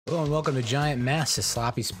Hello and welcome to Giant Mess, a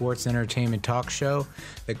sloppy sports entertainment talk show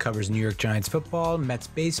that covers New York Giants football, Mets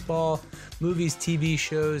baseball, movies, TV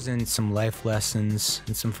shows, and some life lessons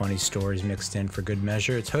and some funny stories mixed in for good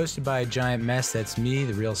measure. It's hosted by Giant Mess. That's me,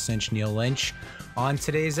 the real cinch Neal Lynch. On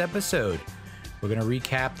today's episode, we're going to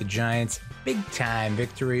recap the Giants' big-time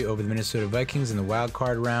victory over the Minnesota Vikings in the Wild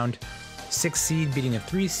Card round. 6 seed beating a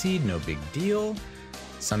 3 seed, no big deal.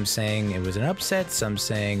 Some saying it was an upset, some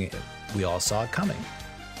saying we all saw it coming.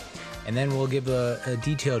 And then we'll give a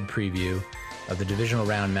detailed preview of the Divisional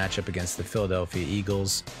Round matchup against the Philadelphia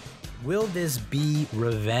Eagles. Will this be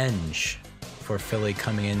revenge for Philly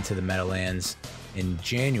coming into the Meadowlands in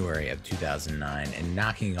January of 2009 and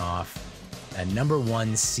knocking off a number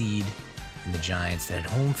 1 seed in the Giants that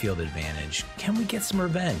had home field advantage? Can we get some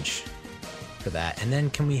revenge for that? And then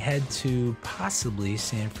can we head to possibly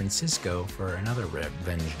San Francisco for another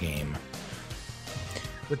revenge game?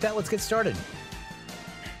 With that, let's get started.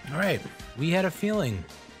 All right, we had a feeling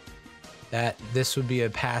that this would be a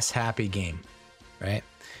pass-happy game, right?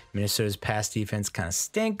 Minnesota's pass defense kind of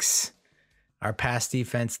stinks. Our pass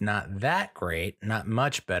defense, not that great, not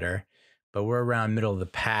much better, but we're around middle of the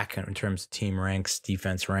pack in terms of team ranks,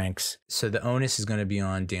 defense ranks. So the onus is going to be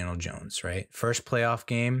on Daniel Jones, right? First playoff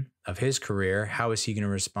game of his career. How is he going to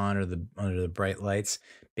respond under the bright lights?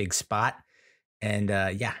 Big spot. And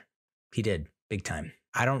yeah, he did, big time.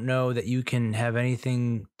 I don't know that you can have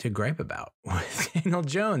anything to gripe about with Daniel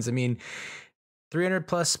Jones. I mean, 300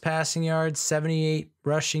 plus passing yards, 78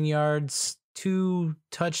 rushing yards, 2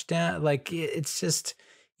 touchdowns. Like, it's just,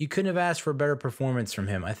 you couldn't have asked for a better performance from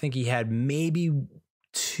him. I think he had maybe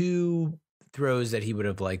 2 throws that he would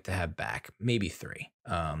have liked to have back, maybe 3.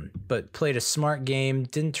 But played a smart game,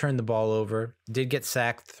 didn't turn the ball over, did get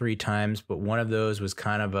sacked 3 times, but one of those was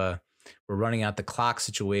kind of we're running out the clock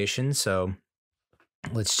situation. So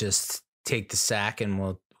let's just take the sack and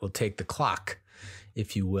we'll take the clock,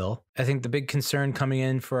 if you will. I think the big concern coming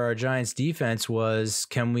in for our Giants defense was,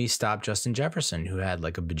 can we stop Justin Jefferson, who had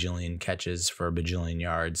like a bajillion catches for a bajillion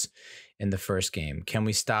yards in the first game? Can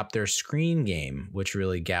we stop their screen game, which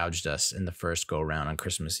really gouged us in the first go around on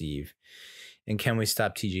Christmas Eve? And can we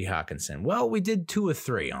stop TJ Hawkinson? Well, we did 2 of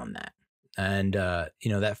 3 on that. And,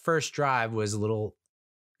 that first drive was a little,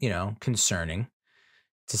 concerning,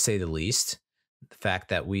 to say the least. The fact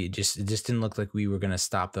that it just didn't look like we were going to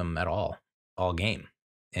stop them at all game.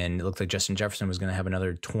 And it looked like Justin Jefferson was going to have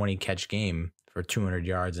another 20 catch game for 200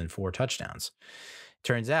 yards and 4 touchdowns.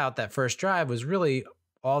 Turns out that first drive was really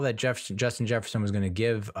all that Justin Jefferson was going to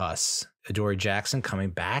give us. Adoree Jackson coming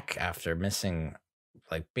back after missing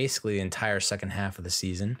like basically the entire second half of the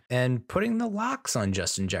season and putting the locks on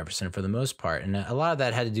Justin Jefferson for the most part. And a lot of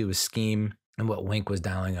that had to do with scheme and what Wink was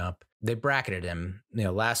dialing up. They bracketed him.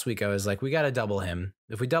 Last week I was like, we got to double him.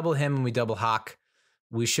 If we double him and we double Hawk,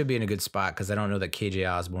 we should be in a good spot, because I don't know that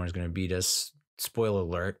KJ Osborne is going to beat us. Spoiler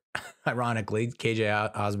alert. Ironically,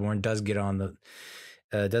 KJ Osborne does get on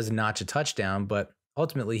does notch a touchdown, but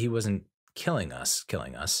ultimately he wasn't killing us.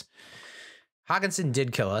 Hawkinson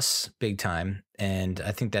did kill us big time, and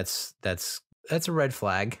I think that's a red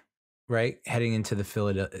flag, right? Heading into the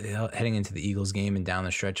Eagles game and down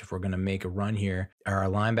the stretch, if we're going to make a run here, are our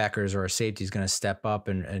linebackers or our safeties going to step up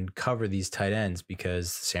and cover these tight ends?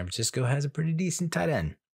 Because San Francisco has a pretty decent tight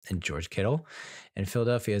end in George Kittle, and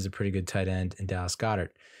Philadelphia has a pretty good tight end in Dallas Goedert.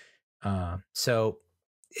 So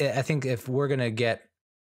I think if we're going to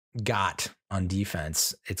got on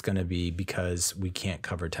defense, it's going to be because we can't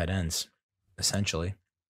cover tight ends, essentially.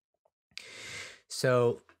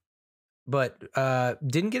 So, but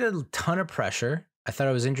didn't get a ton of pressure. I thought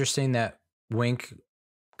it was interesting that Wink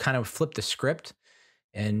kind of flipped the script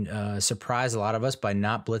and surprised a lot of us by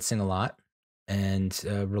not blitzing a lot and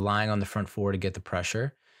relying on the front 4 to get the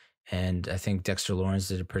pressure. And I think Dexter Lawrence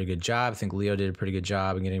did a pretty good job. I think Leo did a pretty good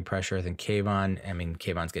job in getting pressure. I think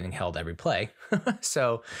Kayvon's getting held every play.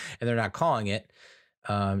 So, and they're not calling it.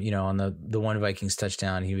 On the one Vikings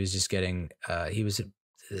touchdown, he was just getting, he was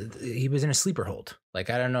in a sleeper hold. Like,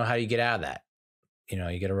 I don't know how you get out of that. You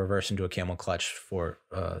got to reverse into a camel clutch for,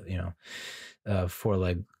 four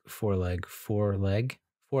leg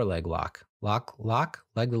lock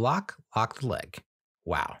the leg.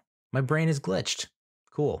 Wow. My brain is glitched.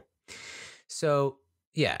 Cool. So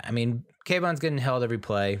yeah, Kayvon's getting held every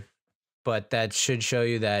play, but that should show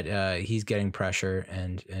you that he's getting pressure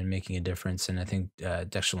and making a difference. And I think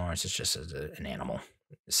Dexter Lawrence is just an animal.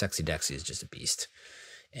 Sexy Dexy is just a beast.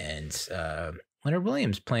 And Leonard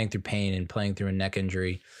Williams playing through pain and playing through a neck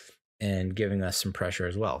injury and giving us some pressure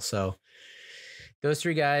as well. So those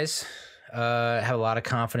 3 guys have a lot of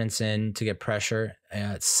confidence in to get pressure.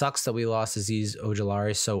 It sucks that we lost Azeez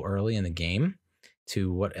Ojulari so early in the game.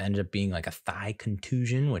 to what ended up being like a thigh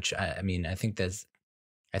contusion, which I think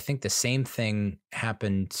the same thing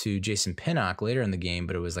happened to Jason Pinnock later in the game,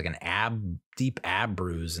 but it was like an deep ab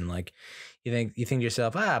bruise. And like, you think to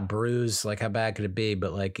yourself, bruise, like how bad could it be?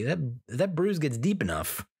 But like that bruise gets deep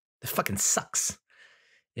enough, it fucking sucks.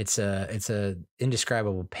 It's a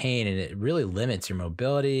indescribable pain, and it really limits your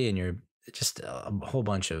mobility and your just a whole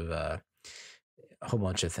bunch of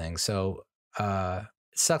things. So it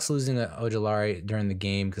sucks losing Ojulari during the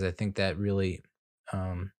game, because I think that really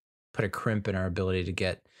put a crimp in our ability to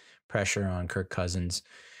get pressure on Kirk Cousins.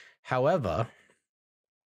 However,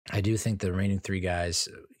 I do think the remaining three guys,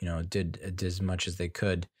 did as much as they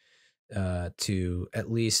could to at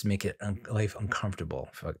least make it life uncomfortable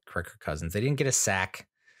for Kirk Cousins. They didn't get a sack,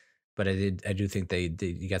 but I do think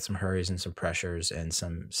you got some hurries and some pressures and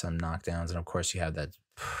some knockdowns. And of course you have that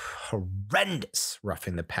horrendous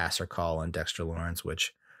roughing the passer call on Dexter Lawrence,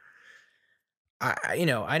 which I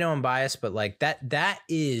know I'm biased, but like that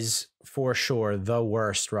is for sure the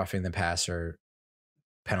worst roughing the passer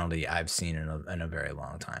penalty I've seen in a very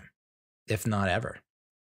long time, if not ever.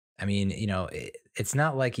 I mean, it's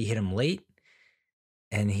not like he hit him late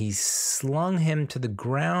and he slung him to the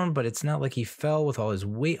ground, but it's not like he fell with all his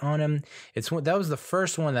weight on him. That was the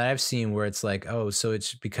first one that I've seen where it's like, oh, so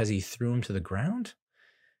it's because he threw him to the ground,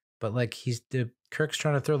 but like Kirk's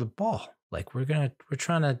trying to throw the ball. Like we're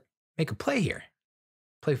trying to make a play here,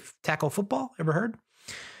 play tackle football. Ever heard?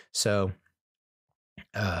 So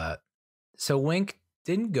Wink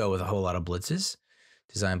didn't go with a whole lot of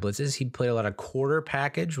design blitzes. He played a lot of quarter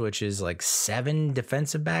package, which is like 7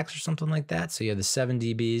 defensive backs or something like that. So you have the 7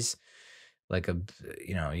 DBs, like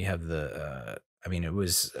you have it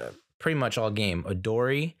was pretty much all game.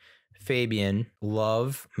 Adoree', Fabian,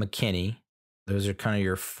 Love, McKinney. Those are kind of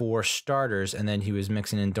your 4 starters. And then he was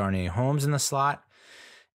mixing in Darnay Holmes in the slot.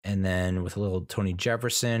 And then with a little Tony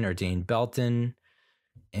Jefferson or Dane Belton.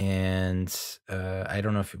 And I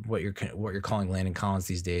don't know what you're calling Landon Collins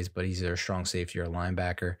these days, but he's either a strong safety or a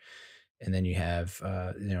linebacker. And then you have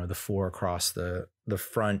the 4 across the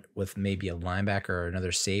front with maybe a linebacker or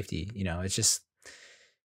another safety. It's just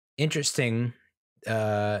interesting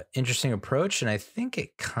approach, and I think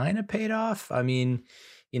it kind of paid off. I mean,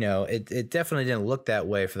 it definitely didn't look that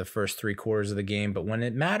way for the first 3 quarters of the game, but when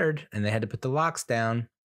it mattered and they had to put the locks down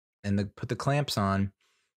and put the clamps on,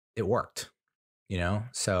 it worked.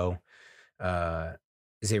 So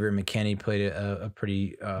Xavier McKinney played a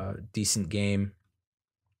pretty decent game.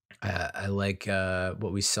 I like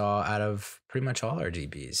what we saw out of pretty much all our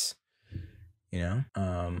DBs.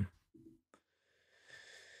 I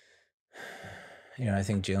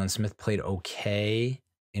think Jalen Smith played okay.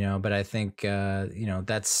 But I think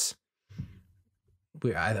that's.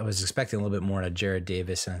 I was expecting a little bit more out of Jared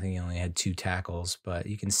Davis, and I think he only had 2 tackles. But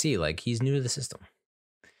you can see, like, he's new to the system.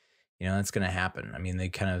 That's going to happen. I mean, they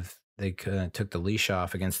kind of took the leash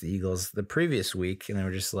off against the Eagles the previous week, and they were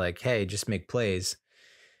just like, hey, just make plays.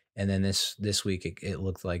 And then this week, it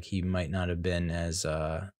looked like he might not have been as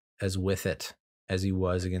with it as he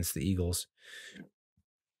was against the Eagles.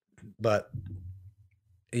 But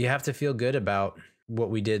you have to feel good about what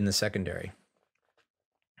we did in the secondary.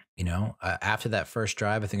 After that first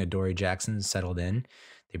drive, I think Adoree' Jackson settled in.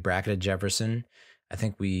 They bracketed Jefferson. I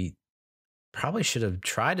think we probably should have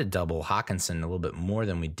tried to double Hawkinson a little bit more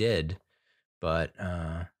than we did, but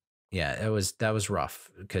that was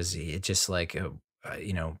rough, because it just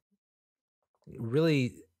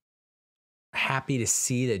really happy to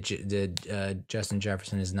see that Justin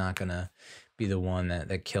Jefferson is not going to be the one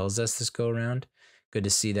that kills us this go around. Good to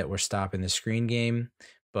see that we're stopping the screen game,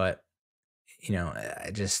 but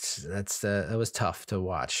that was tough to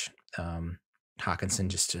watch. Hawkinson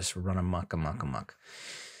just run amok.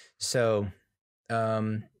 So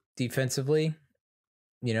defensively,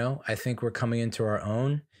 I think we're coming into our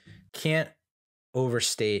own. Can't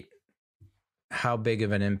overstate how big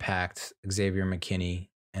of an impact Xavier McKinney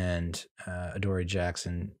and Adoree'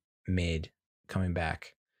 Jackson made coming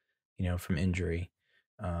back, from injury.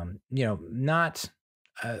 They're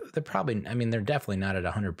definitely not at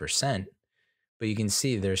 100%, but you can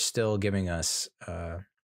see they're still giving us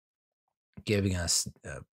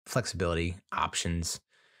flexibility options.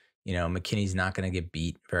 McKinney's not going to get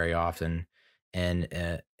beat very often,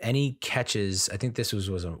 and any catches, I think this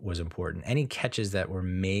was important. Any catches that were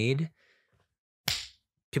made,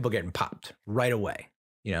 people getting popped right away.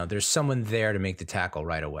 There's someone there to make the tackle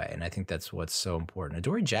right away, and I think that's what's so important.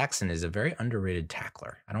 Adoree' Jackson is a very underrated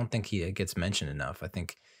tackler. I don't think he gets mentioned enough. I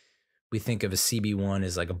think we think of a CB1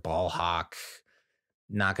 as like a ball hawk,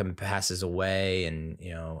 knocking passes away, and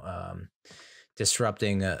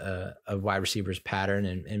disrupting a wide receiver's pattern,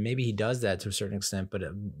 and maybe he does that to a certain extent. But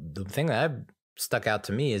the thing that stuck out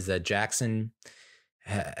to me is that Jackson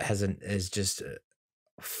is just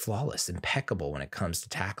flawless, impeccable when it comes to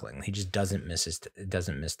tackling. He just doesn't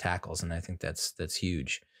miss tackles, and I think that's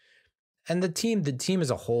huge. And the team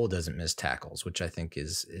as a whole doesn't miss tackles, which I think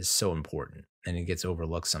is so important, and it gets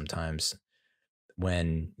overlooked sometimes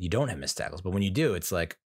when you don't have missed tackles. But when you do, it's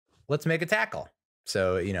like, let's make a tackle.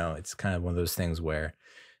 So, it's kind of one of those things where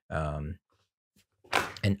an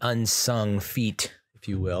unsung feat, if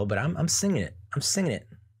you will, but I'm singing it. I'm singing it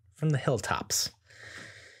from the hilltops.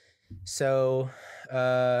 So,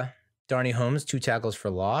 Darnay Holmes, 2 tackles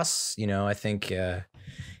for loss. I think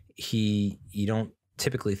you don't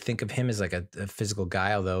typically think of him as like a physical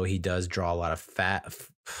guy, although he does draw a lot of fat.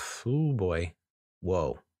 Oh boy.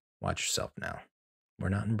 Whoa. Watch yourself now. We're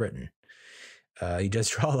not in Britain. He does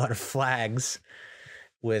draw a lot of flags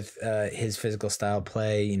with his physical style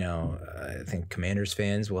play. I think Commanders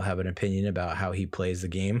fans will have an opinion about how he plays the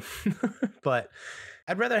game. But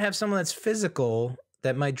I'd rather have someone that's physical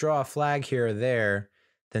that might draw a flag here or there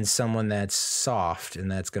than someone that's soft and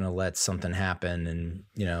that's going to let something happen.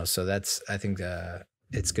 And, so I think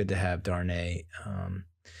it's good to have Darnay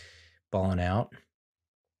balling out.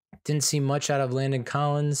 Didn't see much out of Landon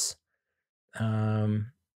Collins. Didn't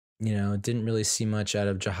really see much out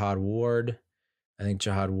of Jihad Ward. I think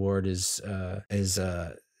Jihad Ward is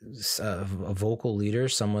a vocal leader,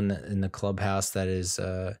 someone that in the clubhouse that is,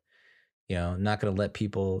 not going to let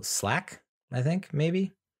people slack, I think,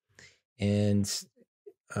 maybe. And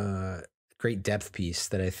great depth piece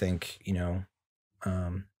that I think,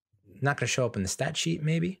 not going to show up in the stat sheet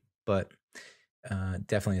maybe, but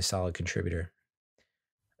definitely a solid contributor.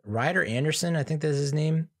 Ryder Anderson, I think that's his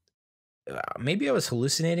name. Maybe I was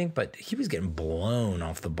hallucinating, but he was getting blown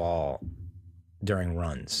off the ball during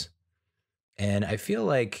runs. And I feel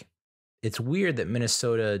like it's weird that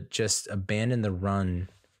Minnesota just abandoned the run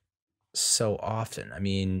so often. I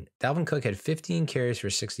mean, Dalvin Cook had 15 carries for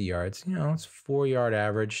 60 yards. It's 4-yard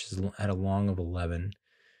average at a long of 11.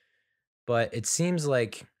 But it seems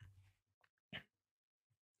like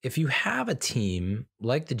if you have a team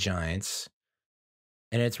like the Giants,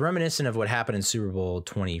 and it's reminiscent of what happened in Super Bowl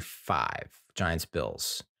 25,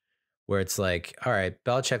 Giants-Bills, where it's like, all right,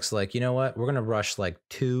 Belichick's like, you know what? We're going to rush like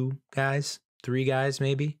 2 guys, 3 guys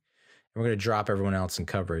maybe, and we're going to drop everyone else in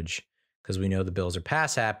coverage because we know the Bills are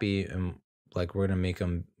pass happy, and like we're going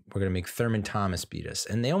to make Thurman Thomas beat us.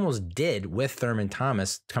 And they almost did with Thurman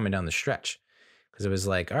Thomas coming down the stretch because it was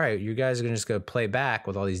like, all right, you guys are just going to play back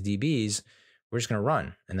with all these DBs. We're just going to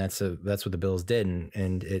run. And that's what the Bills did.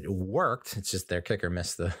 And it worked. It's just their kicker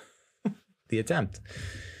missed the attempt.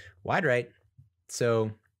 Wide right.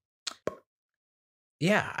 So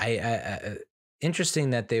yeah, I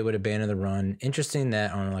interesting that they would abandon the run. Interesting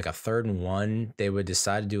that on like a 3rd and 1, they would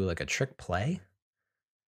decide to do like a trick play.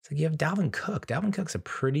 It's like you have Dalvin Cook. Dalvin Cook's a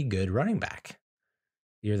pretty good running back.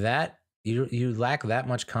 You lack that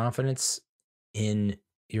much confidence in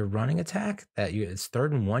your running attack that it's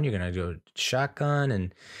 3rd and 1, you're going to go shotgun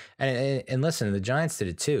and listen, the Giants did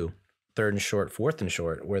it too. 3rd and short, 4th and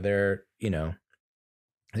short, where they're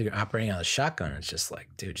operating out of the shotgun. It's just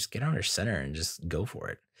like, dude, just get under center and just go for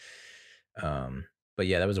it. But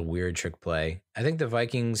yeah, that was a weird trick play. I think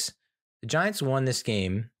the Giants won this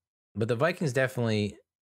game, but the Vikings definitely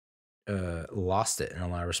lost it in a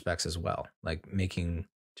lot of respects as well, like making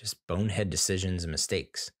just bonehead decisions and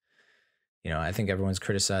mistakes. I think everyone's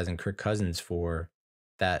criticizing Kirk Cousins for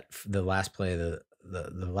that. The last play, the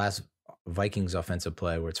last Vikings offensive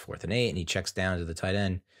play where it's 4th and 8 and he checks down to the tight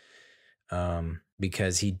end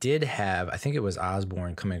because he did have, I think it was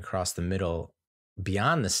Osborne coming across the middle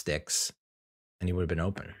beyond the sticks and he would have been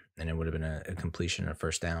open and it would have been a completion, a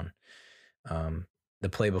first down. The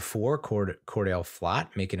play before Cordell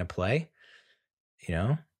Flott making a play, he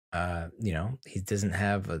doesn't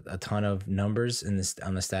have a ton of numbers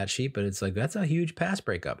on the stat sheet, but it's like, that's a huge pass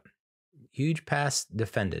breakup, huge pass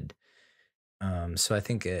defended. So I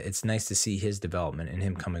think it's nice to see his development and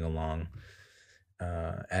him coming along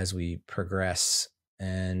as we progress,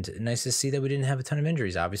 and nice to see that we didn't have a ton of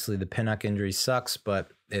injuries. Obviously the Pinnock injury sucks,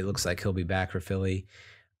 but it looks like he'll be back for Philly.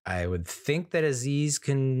 I would think that Aziz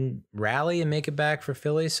can rally and make it back for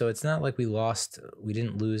Philly. So it's not like we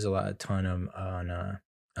didn't lose a ton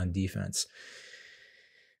on defense.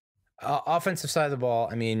 Offensive side of the ball,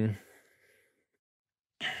 I mean,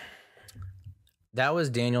 that was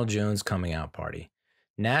Daniel Jones' coming out party.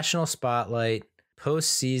 National spotlight,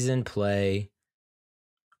 postseason play,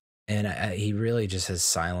 and he really just has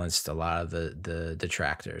silenced a lot of the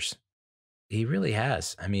detractors. He really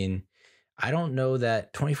has. I mean, I don't know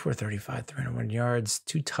that 24, 35, 301 yards,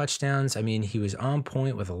 2 touchdowns. I mean, he was on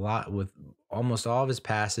point with almost all of his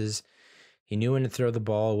passes. He knew when to throw the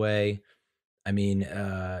ball away. I mean,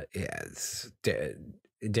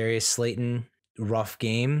 Darius Slayton, rough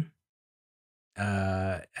game.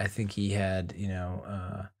 I think he had,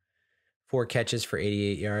 4 catches for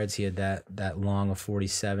 88 yards. He had that long of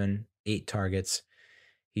 47, 8 targets.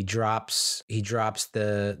 He drops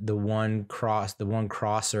the one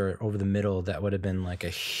crosser over the middle that would have been like a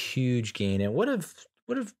huge gain. It would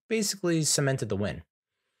have basically cemented the win.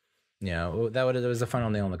 That was the final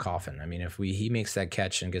nail in the coffin. I mean, if he makes that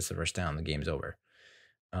catch and gets the first down, the game's over.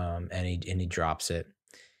 And he drops it.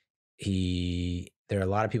 There are a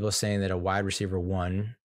lot of people saying that a wide receiver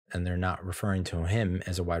 1, and they're not referring to him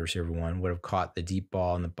as a wide receiver 1, would have caught the deep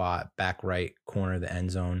ball in the back right corner of the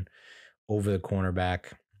end zone over the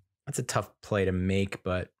cornerback. That's a tough play to make,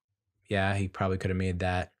 but yeah, he probably could have made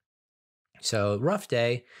that. So rough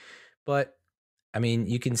day, but I mean,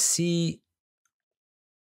 you can see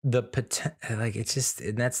the potential. Like, it's just,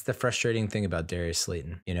 and that's the frustrating thing about Darius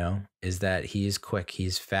Slayton, is that he is quick,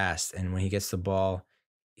 he's fast, and when he gets the ball,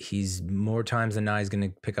 he's more times than not, he's going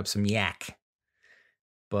to pick up some yak,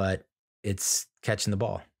 but it's catching the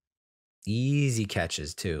ball. Easy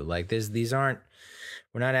catches too. Like we're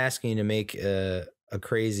not asking you to make a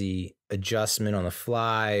crazy adjustment on the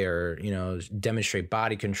fly or, demonstrate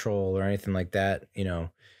body control or anything like that.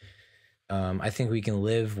 I think we can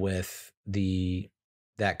live with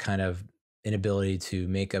that kind of inability to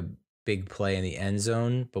make a big play in the end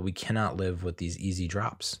zone, but we cannot live with these easy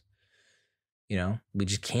drops. We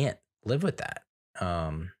just can't live with that.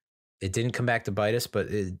 It didn't come back to bite us, but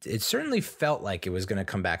it certainly felt like it was going to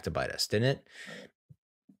come back to bite us, didn't it?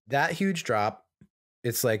 That huge drop.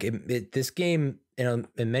 It's like this game, in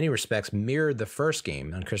many respects, mirrored the first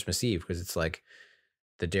game on Christmas Eve, because it's like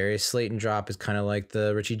the Darius Slayton drop is kind of like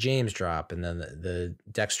the Richie James drop, and then the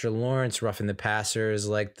Dexter Lawrence roughing the passer is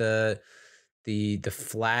like the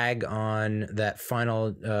flag on that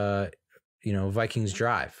final Vikings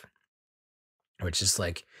drive, which is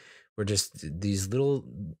like, we're just these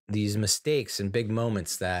mistakes and big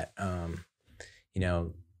moments that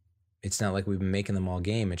it's not like we've been making them all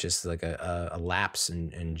game. It's just like a lapse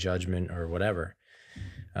in judgment or whatever.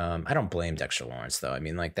 I don't blame Dexter Lawrence though. I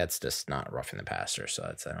mean, like, that's just not roughing the passer,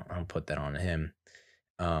 so I don't put that on him.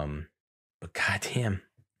 But goddamn,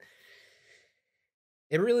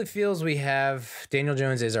 it really feels we have Daniel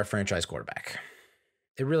Jones is our franchise quarterback.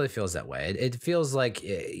 It really feels that way. It feels like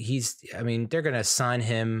they're going to sign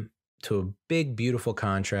him to a big, beautiful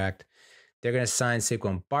contract. They're going to sign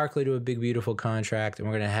Saquon Barkley to a big, beautiful contract. And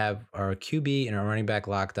we're going to have our QB and our running back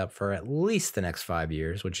locked up for at least the next 5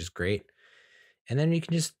 years, which is great. And then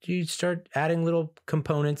you start adding little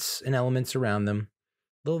components and elements around them,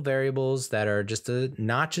 little variables that are just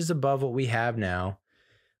notches above what we have now,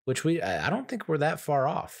 which I don't think we're that far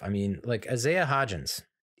off. I mean, like Isaiah Hodgins,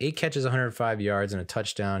 8 catches, 105 yards, and a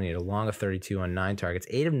touchdown. He had a long of 32 on 9 targets,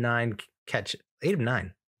 8 of 9 catch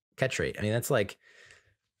rate. I mean, that's like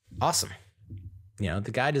awesome.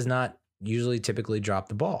 The guy does not typically drop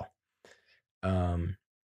the ball.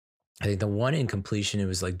 I think the one incompletion, it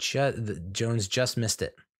was like Jones just missed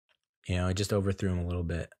it. It just overthrew him a little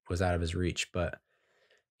bit, was out of his reach. But,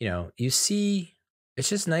 you see, it's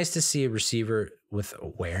just nice to see a receiver with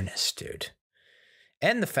awareness, dude.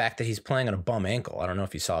 And the fact that he's playing on a bum ankle. I don't know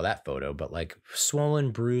if you saw that photo, but like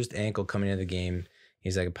swollen, bruised ankle coming into the game.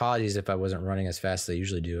 He's like, apologies if I wasn't running as fast as I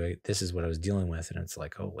usually do. This is what I was dealing with. And it's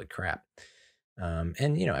like, holy crap. And,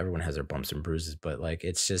 everyone has their bumps and bruises, but like,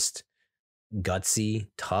 it's just gutsy,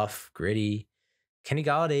 tough, gritty. Kenny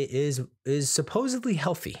Golladay is supposedly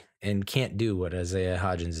healthy and can't do what Isaiah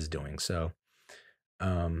Hodgins is doing. So,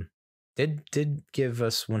 did give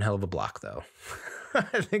us one hell of a block though.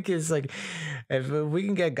 I think it's like, if we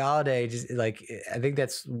can get Golladay, just like, I think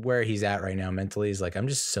that's where he's at right now mentally. He's like, I'm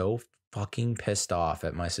just so fucking pissed off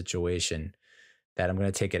at my situation that I'm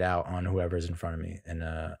going to take it out on whoever's in front of me. And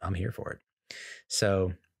I'm here for it.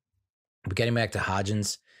 So, but getting back to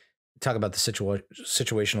Hodgins, talk about the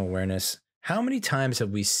situational awareness. How many times have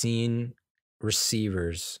we seen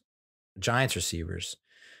Giants receivers,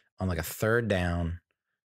 on like a third down,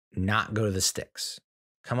 not go to the sticks,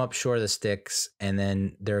 come up short of the sticks, and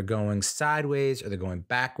then they're going sideways or they're going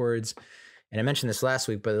backwards? And I mentioned this last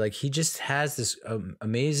week, but like, he just has this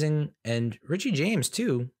amazing, and Richie James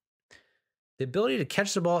too, the ability to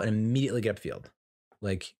catch the ball and immediately get upfield.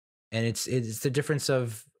 Like, and it's the difference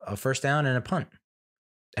of a first down and a punt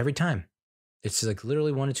every time. It's like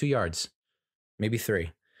literally 1 to 2 yards, maybe 3.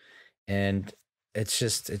 And it's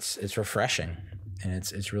just, it's refreshing. And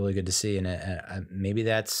it's really good to see. And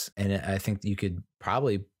maybe I think you could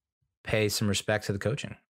probably pay some respect to the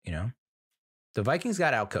coaching. The Vikings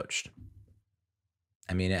got outcoached.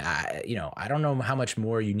 I mean, I don't know how much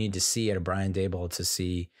more you need to see out of Brian Daboll to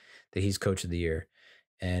see that he's coach of the year.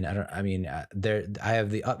 And I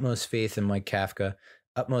have the utmost faith in Mike Kafka,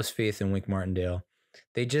 utmost faith in Wink Martindale.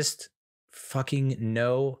 They just fucking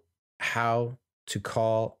know how to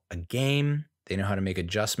call a game. They know how to make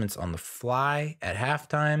adjustments on the fly at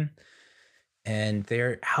halftime. And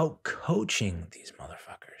they're out coaching these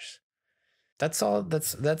motherfuckers. That's all.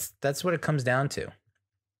 That's what it comes down to.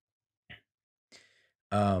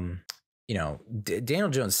 Daniel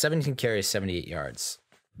Jones, 17 carries, 78 yards.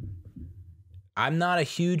 I'm not a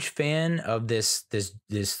huge fan of this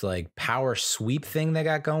like power sweep thing they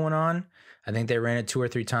got going on. I think they ran it 2 or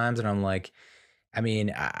 3 times, and I'm like, I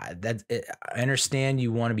understand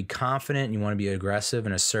you want to be confident, and you want to be aggressive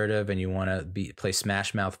and assertive, and you want to play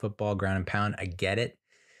smash mouth football, ground and pound. I get it.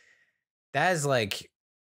 That is like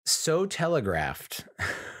so telegraphed.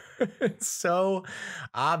 It's so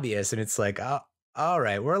obvious, and it's like, oh, all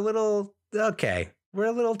right, we're a little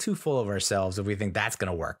too full of ourselves if we think that's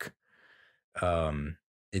gonna work.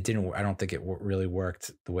 It didn't. I don't think it really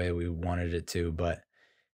worked the way we wanted it to. But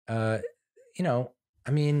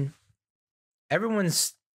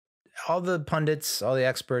all the pundits, all the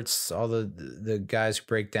experts, all the guys who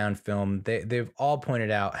break down film, they've all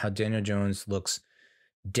pointed out how Daniel Jones looks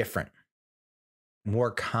different,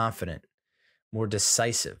 more confident, more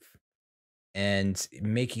decisive, and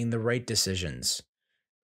making the right decisions.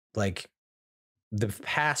 Like the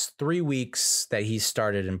past 3 weeks that he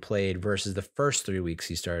started and played versus the first 3 weeks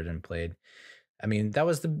he started and played. I mean, that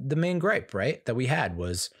was the main gripe, right? That we had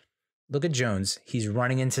was, look at Jones. He's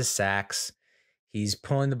running into sacks. He's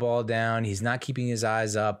pulling the ball down. He's not keeping his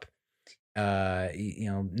eyes up,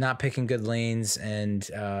 not picking good lanes, and,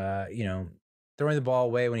 throwing the ball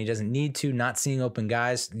away when he doesn't need to, not seeing open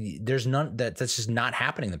guys. There's none that's just not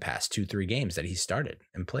happening the past 2-3 games that he started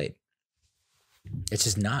and played. It's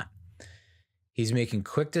just not. He's making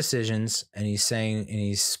quick decisions, and he's saying, and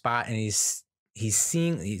he's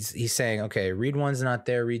saying, okay, read 1's not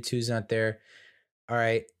there, read 2's not there. All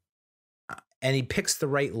right. And he picks the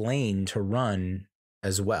right lane to run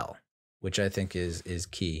as well, which I think is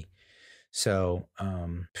key. So,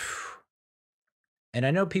 and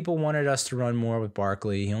I know people wanted us to run more with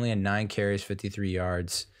Barkley. He only had 9 carries, 53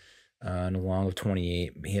 yards, and a long of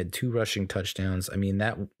 28. He had 2 rushing touchdowns. I mean,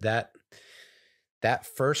 that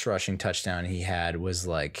first rushing touchdown he had was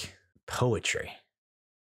like poetry.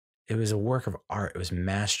 It was a work of art. It was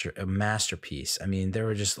a masterpiece. I mean, there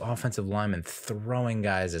were just offensive linemen throwing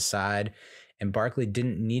guys aside, and Barkley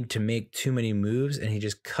didn't need to make too many moves, and he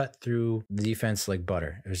just cut through the defense like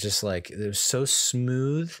butter. It was just like, it was so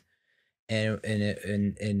smooth. And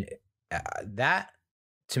that,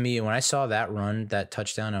 to me, when I saw that run, that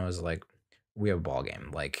touchdown, I was like, we have a ball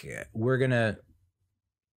game. Like, we're gonna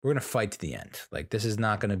fight to the end. Like, this is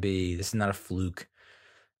not a fluke.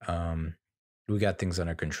 We got things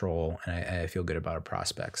under control, and I feel good about our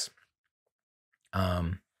prospects.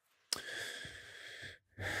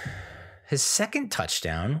 His second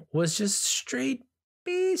touchdown was just straight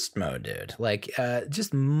beast mode, dude. Like,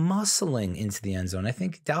 just muscling into the end zone. I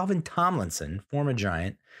think Dalvin Tomlinson, former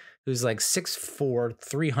Giant, who's like 6'4",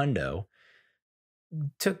 300,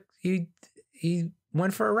 he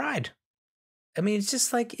went for a ride. I mean, it's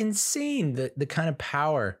just like insane, the kind of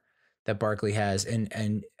power that Barkley has.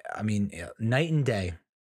 And I mean, night and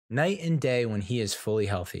day when he is fully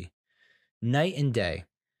healthy, night and day.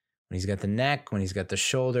 When he's got the neck, when he's got the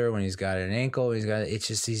shoulder, when he's got an ankle, he's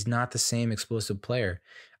not the same explosive player.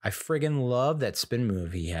 I friggin' love that spin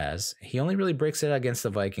move he has. He only really breaks it against the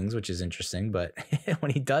Vikings, which is interesting, but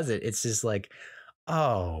when he does it, it's just like,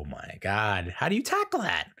 oh my God, how do you tackle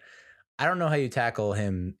that? I don't know how you tackle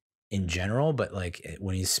him in general, but like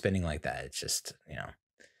when he's spinning like that, it's just,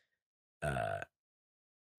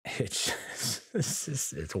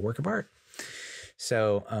 it's a work of art.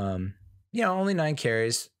 So, only 9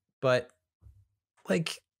 carries. But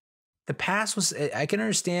like the pass was, I can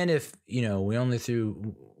understand if, we only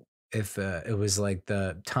threw, if it was like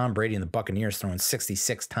the Tom Brady and the Buccaneers throwing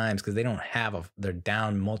 66 times because they're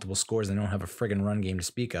down multiple scores. They don't have a friggin' run game to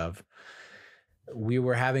speak of. We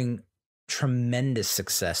were having tremendous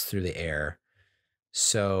success through the air.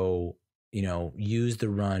 So, use the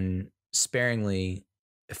run sparingly,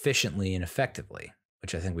 efficiently, and effectively,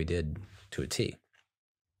 which I think we did to a T.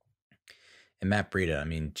 And Matt Breida, I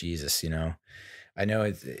mean, Jesus, I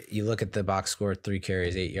know you look at the box score, 3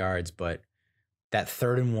 carries, 8 yards, but that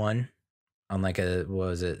 3rd and 1 on like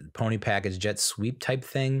pony package jet sweep type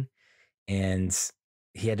thing, and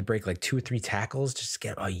he had to break like 2 or 3 tackles just to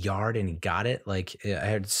get a yard, and he got it. Like, I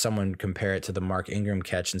heard someone compare it to the Mark Ingram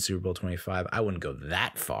catch in Super Bowl 25. I wouldn't go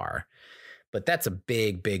that far, but that's a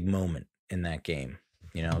big, big moment in that game.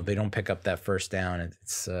 You know, they don't pick up that first down.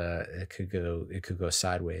 It could go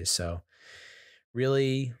sideways. So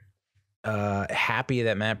really happy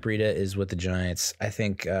that Matt Breida is with the Giants. I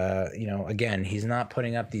think, again, he's not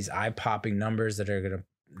putting up these eye-popping numbers that are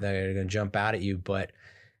gonna jump out at you, but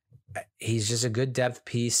he's just a good depth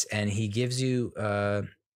piece, and he gives you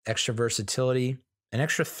extra versatility, an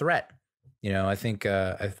extra threat. You know, I think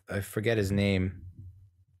I forget his name,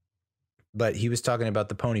 but he was talking about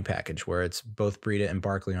the pony package where it's both Breida and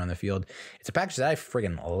Barkley on the field. It's a package that I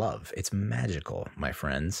friggin' love. It's magical, my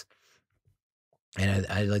friends. And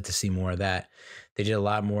I'd like to see more of that. They did a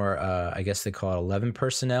lot more, I guess they call it 11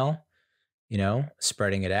 personnel,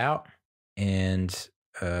 spreading it out. And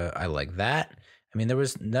I like that. I mean, there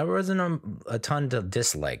wasn't a ton to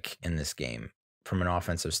dislike in this game from an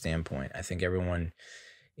offensive standpoint. I think everyone,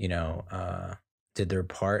 did their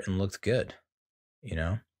part and looked good,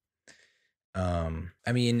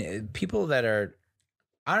 I mean, people that are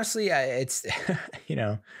honestly, it's,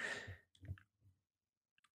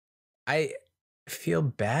 I feel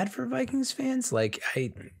bad for Vikings fans. Like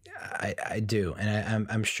I do. And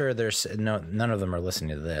I'm sure there's none of them are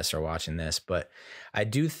listening to this or watching this, but I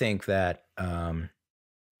do think that, I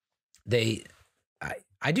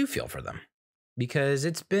do feel for them because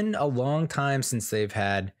it's been a long time since they've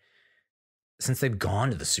gone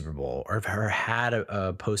to the Super Bowl or had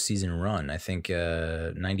a postseason run. I think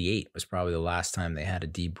 98 was probably the last time they had a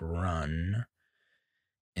deep run.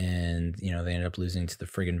 And, they ended up losing to the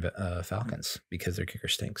friggin' Falcons because their kicker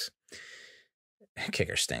stinks.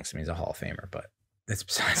 Kicker stinks. I mean, he's a Hall of Famer, but that's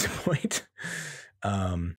besides the point.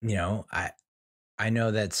 I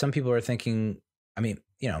know that some people are thinking, 8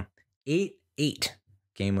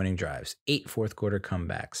 game-winning drives, 8 fourth-quarter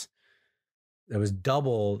comebacks. That was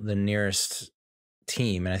double the nearest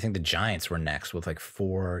team, and I think the Giants were next with like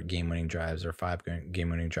 4 game-winning drives or 5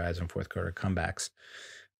 game-winning drives and fourth-quarter comebacks.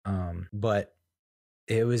 But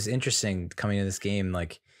it was interesting coming into this game.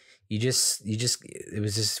 Like it was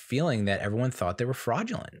this feeling that everyone thought they were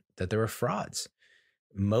fraudulent, that they were frauds,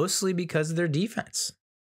 mostly because of their defense,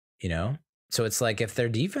 So it's like if their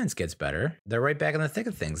defense gets better, they're right back in the thick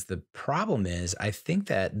of things. The problem is, I think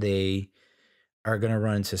that they are going to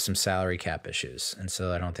run into some salary cap issues. And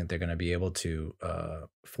so I don't think they're going to be able to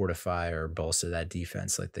fortify or bolster that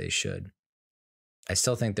defense like they should. I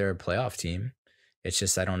still think they're a playoff team. It's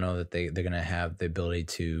just I don't know that they're going to have the ability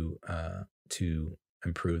to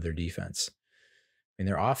improve their defense. I mean,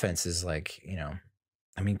 their offense is like,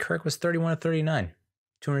 Kirk was 31 of 39,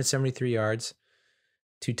 273 yards,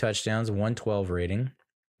 2 touchdowns, 112 rating.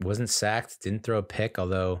 Wasn't sacked, didn't throw a pick,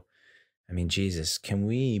 although, Jesus, can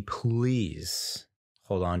we please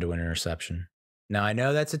hold on to an interception? Now, I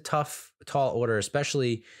know that's a tall order,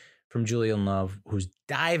 especially from Julian Love, who's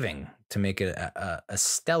diving to make a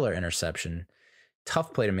stellar interception.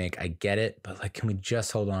 Tough play to make. I get it, but can we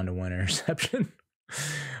just hold on to one interception?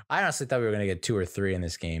 I honestly thought we were going to get 2 or 3 in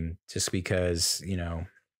this game just because,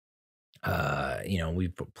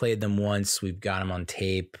 we've played them once. We've got them on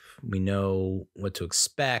tape. We know what to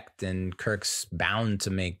expect, and Kirk's bound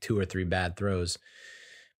to make 2 or 3 bad throws,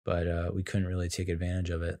 but we couldn't really take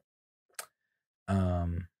advantage of it.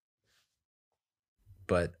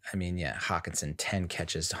 But Hawkinson, 10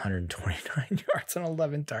 catches, 129 yards on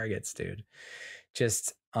 11 targets, dude.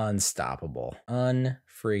 Just unstoppable.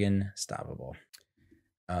 Unfriggin' stoppable.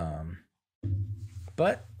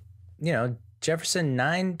 But, Jefferson,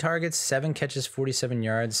 9 targets, 7 catches, 47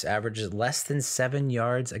 yards, averages less than 7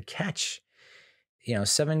 yards a catch. You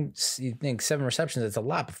think 7 receptions, that's a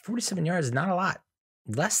lot, but 47 yards is not a lot.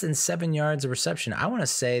 Less than 7 yards of reception. I want to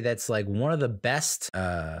say that's like one of the best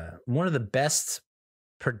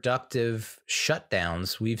productive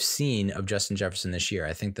shutdowns we've seen of Justin Jefferson this year.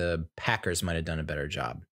 I think the Packers might have done a better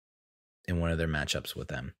job in one of their matchups with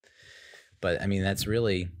them. But that's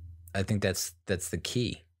really, I think that's the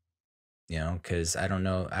key, because I don't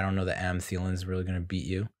know that Adam Thielen's really going to beat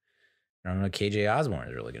you. I don't know KJ Osborne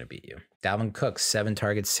is really going to beat you. Dalvin Cook, 7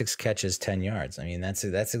 targets, 6 catches, 10 yards.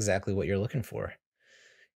 That's exactly what you're looking for.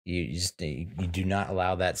 You do not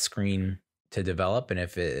allow that screen to develop, and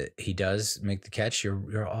if he does make the catch,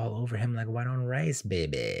 you're all over him like white on rice,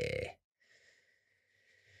 baby.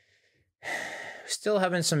 Still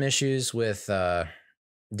having some issues with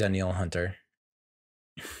Danielle Hunter.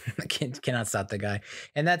 I cannot stop the guy,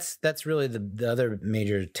 and that's really the other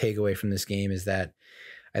major takeaway from this game is that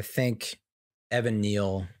I think Evan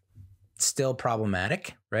Neal still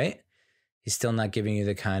problematic, right? He's still not giving you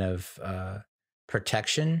the kind of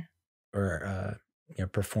protection or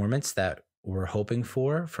performance that we're hoping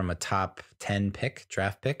for from a top 10 pick,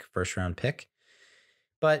 draft pick, first round pick.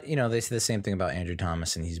 But, they say the same thing about Andrew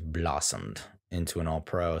Thomas, and he's blossomed into an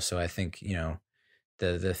all-pro. So I think,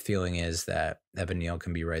 the feeling is that Evan Neal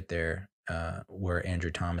can be right there where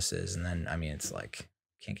Andrew Thomas is. And then, it's like,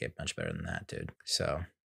 can't get much better than that, dude. So,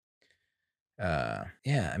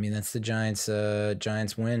 that's the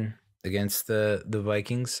Giants win against the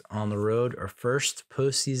Vikings on the road. Our first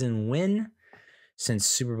postseason win since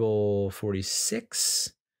Super Bowl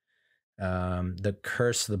 46. The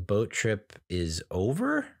curse of the boat trip is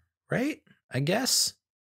over, right? I guess.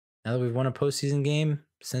 Now that we've won a postseason game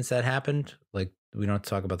since that happened, like, we don't have to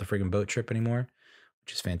talk about the freaking boat trip anymore,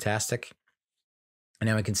 which is fantastic. And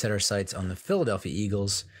now we can set our sights on the Philadelphia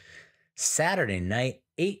Eagles Saturday night,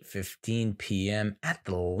 8:15 p.m. at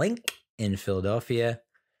the Link in Philadelphia.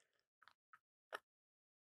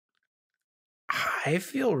 I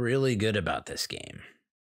feel really good about this game.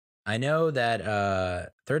 I know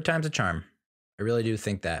that third time's a charm. I really do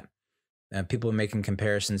think that. People are making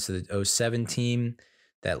comparisons to the 07 team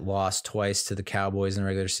that lost twice to the Cowboys in the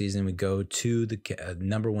regular season. We go to the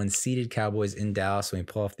number one seeded Cowboys in Dallas, and we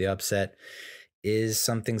pull off the upset. Is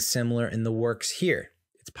something similar in the works here?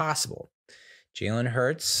 It's possible. Jalen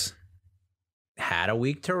Hurts had a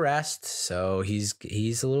week to rest, so he's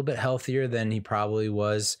a little bit healthier than he probably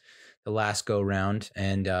was the last go round,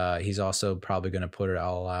 and he's also probably going to put it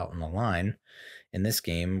all out on the line in this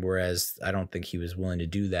game, whereas I don't think he was willing to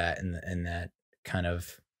do that in that kind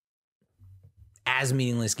of as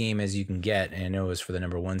meaningless game as you can get. And I know it was for the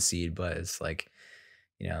number one seed, but it's like,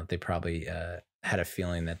 they probably had a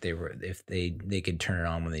feeling that they could turn it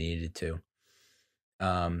on when they needed to.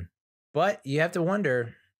 But you have to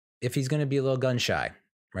wonder if he's going to be a little gun shy,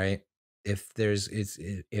 right? If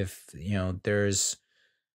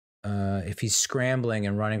he's scrambling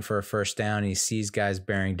and running for a first down and he sees guys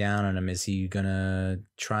bearing down on him, is he going to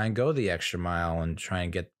try and go the extra mile and try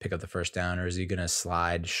and pick up the first down, or is he going to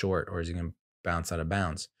slide short, or is he going to bounce out of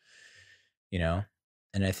bounds? And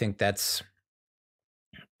I think that's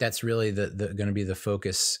really the going to be the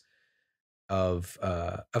focus of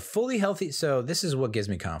a fully healthy. So this is what gives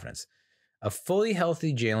me confidence. A fully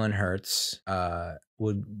healthy Jalen Hurts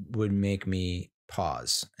would make me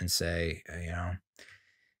pause and say,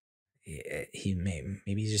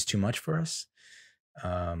 maybe he's just too much for us.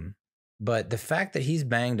 But the fact that he's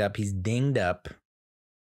banged up, he's dinged up,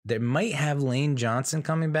 they might have Lane Johnson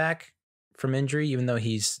coming back from injury, even though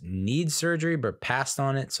he's needs surgery, but passed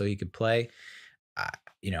on it so he could play.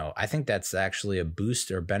 I think that's actually a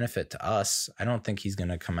boost or benefit to us. I don't think he's going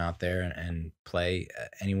to come out there and play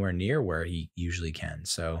anywhere near where he usually can.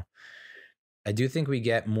 So I do think we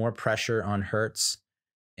get more pressure on Hurts,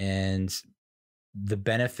 and the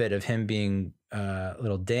benefit of him being a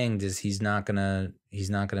little dinged is he's not gonna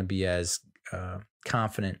be as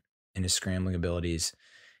confident in his scrambling abilities,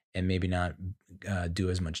 and maybe not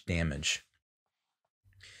do as much damage.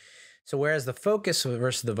 So whereas the focus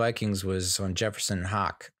versus the Vikings was on Jefferson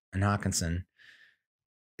and Hawkinson,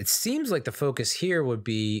 it seems like the focus here would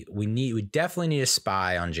be we definitely need a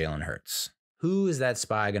spy on Jalen Hurts. Who is that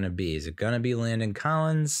spy going to be? Is it going to be Landon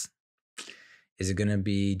Collins? Is it going to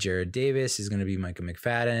be Jared Davis? Is it going to be Micah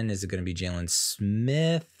McFadden? Is it going to be Jalen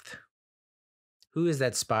Smith? Who is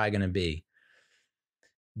that spy going to be?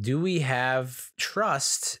 Do we have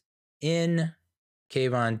trust in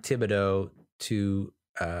Kayvon Thibodeau to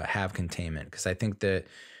have containment? Because I think that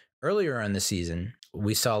earlier in the season,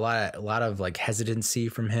 we saw a lot of like hesitancy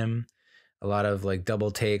from him, a lot of like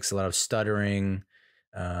double takes, a lot of stuttering.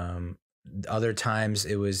 Other times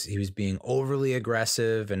he was being overly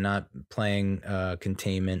aggressive and not playing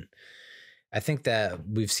containment. I think that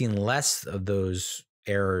we've seen less of those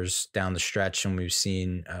errors down the stretch, and we've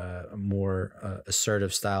seen a more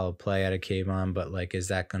assertive style of play out of Kayvon. But like, is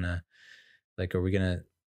that gonna, like, are we gonna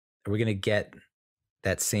get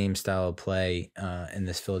that same style of play in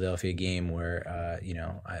this Philadelphia game where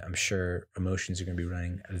I'm sure emotions are gonna be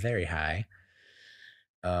running very high.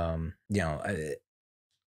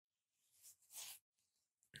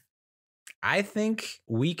 I think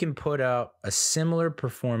we can put out a similar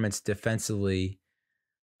performance defensively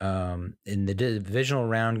in the divisional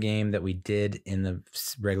round game that we did in the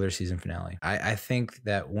regular season finale. I think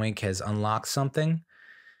that Wink has unlocked something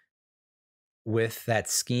with that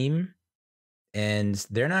scheme, and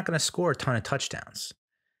they're not going to score a ton of touchdowns.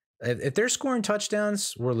 If they're scoring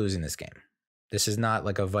touchdowns, we're losing this game. This is not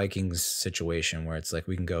like a Vikings situation where it's like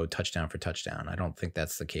we can go touchdown for touchdown. I don't think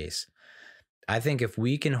that's the case. I think if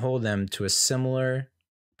we can hold them to a similar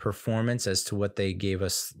performance as to what they gave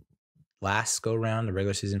us last go round, the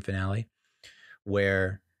regular season finale,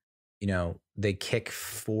 where, they kick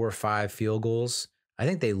 4 or 5 field goals, I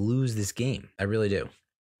think they lose this game. I really do.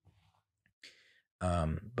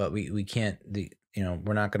 But we can't,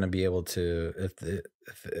 we're not going to be able to,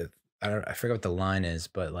 if I forget what the line is,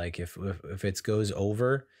 but like if it goes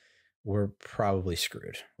over, we're probably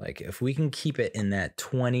screwed. Like if we can keep it in that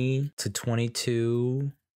 20 to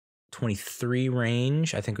 22, 23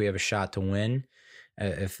 range, I think we have a shot to win.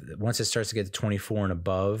 If once it starts to get to 24 and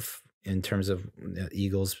above in terms of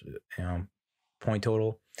Eagles, point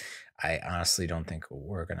total, I honestly don't think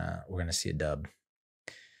we're gonna see a dub.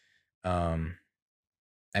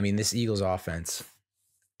 I mean, this Eagles offense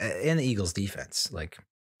and the Eagles defense, like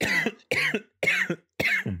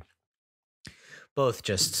both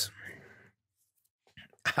just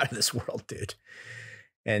out of this world, dude.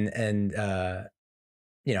 And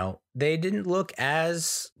they didn't look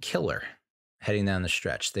as killer heading down the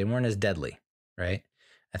stretch. They weren't as deadly, right?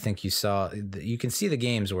 I think you can see the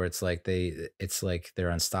games where it's like they're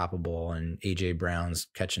unstoppable, and AJ Brown's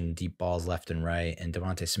catching deep balls left and right, and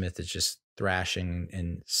Devontae Smith is just thrashing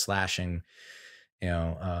and slashing,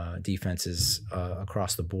 defenses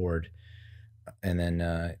across the board. And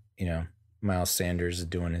then Miles Sanders is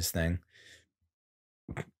doing his thing.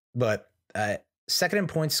 But second in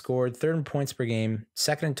points scored, third in points per game,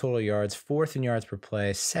 second in total yards, fourth in yards per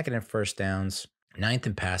play, second in first downs, ninth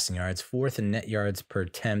in passing yards, fourth in net yards per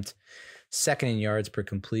attempt, second in yards per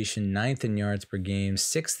completion, ninth in yards per game,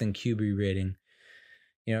 sixth in QB rating.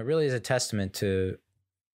 It really is a testament to,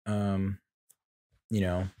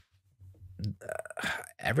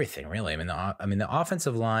 everything really. I mean, the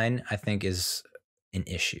offensive line, I think, is an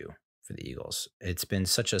issue for the Eagles. It's been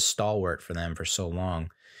such a stalwart for them for so long.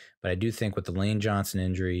 But I do think with the Lane Johnson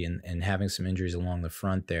injury and having some injuries along the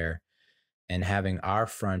front there, and having our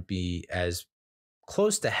front be as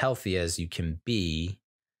close to healthy as you can be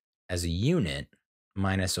as a unit,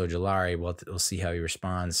 minus Ojulari, we'll see how he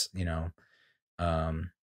responds, to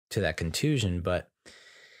that contusion. But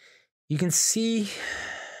you can see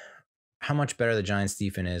how much better the Giants'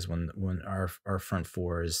 defense is when our front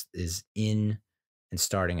four is in and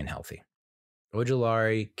starting and healthy.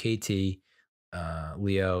 Ojulari, KT,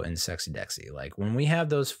 Leo, and Sexy Dexy. Like when we have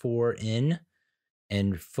those four in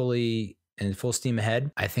and full steam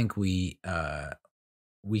ahead, I think we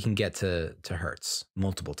can get to Hurts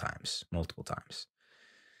multiple times.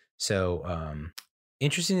 So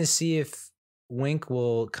interesting to see if Wink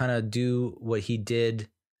will kind of do what he did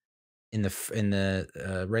in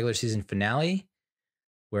the regular season finale,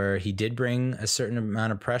 where he did bring a certain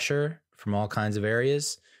amount of pressure from all kinds of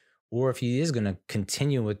areas, or if he is going to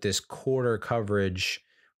continue with this quarter coverage.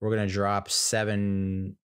 We're going to drop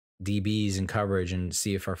 7 DBs in coverage and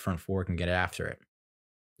see if our front four can get after it.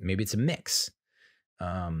 Maybe it's a mix.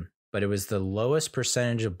 But it was the lowest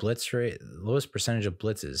percentage of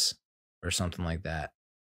blitzes or something like that,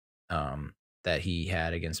 that he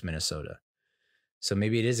had against Minnesota. So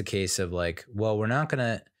maybe it is a case of like, well, we're not going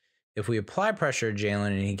to, if we apply pressure to Jalen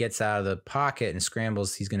and he gets out of the pocket and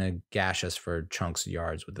scrambles, he's going to gash us for chunks of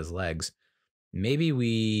yards with his legs. Maybe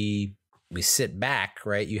we sit back,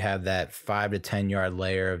 right? You have that 5 to 10 yard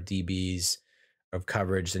layer of DBs of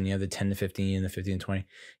coverage, then you have the 10 to 15 and the 15 to 20.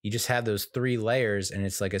 You just have those 3 layers, and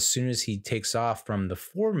it's like as soon as he takes off from the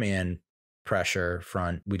 4-man pressure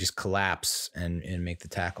front, we just collapse and make the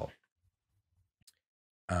tackle.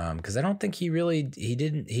 Because I don't think he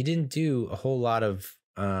didn't do a whole lot of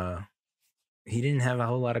he didn't have a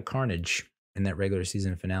whole lot of carnage in that regular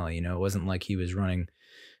season finale. It wasn't like he was running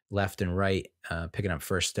left and right, picking up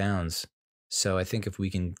first downs. So I think if we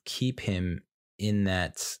can keep him in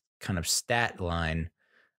that kind of stat line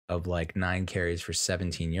of like 9 carries for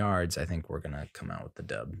 17 yards, I think we're going to come out with the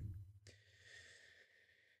dub.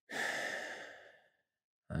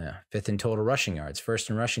 5th in total rushing yards,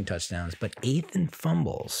 1st in rushing touchdowns, but 8th in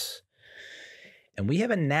fumbles. And we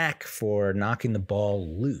have a knack for knocking the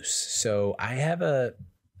ball loose. So I have a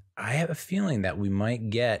feeling that we might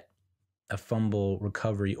get a fumble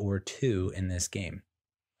recovery or 2 in this game.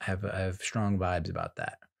 I have strong vibes about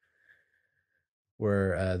that.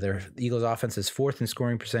 Where their Eagles offense is 4th in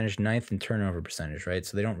scoring percentage, 9th in turnover percentage, right?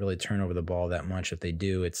 So they don't really turn over the ball that much. If they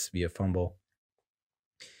do, it's via fumble.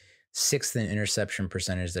 6th in interception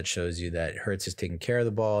percentage. That shows you that Hurts is taking care of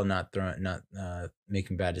the ball, not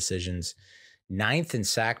making bad decisions. 9th in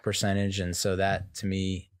sack percentage, and so that to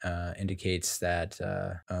me indicates that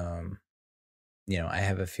I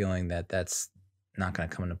have a feeling that that's not going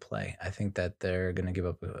to come into play. I think that they're going to give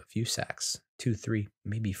up a few sacks, 2, 3,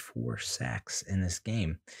 maybe 4 sacks in this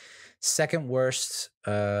game. 2nd worst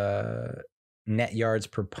net yards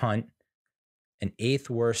per punt, and 8th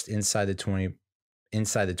worst inside the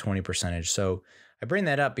 20 percentage. So I bring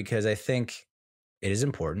that up because I think it is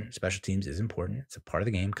important. Special teams is important. It's a part of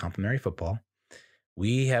the game, complementary football.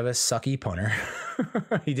 We have a sucky punter.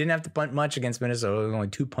 He didn't have to punt much against Minnesota. Only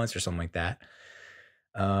 2 punts or something like that.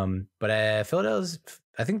 But Philadelphia's,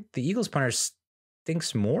 I think the Eagles punter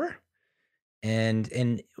stinks more. And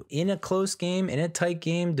in a close game, in a tight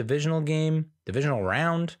game, divisional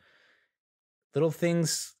round, little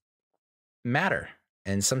things matter.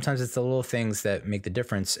 And sometimes it's the little things that make the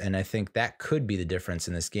difference. And I think that could be the difference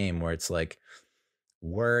in this game, where it's like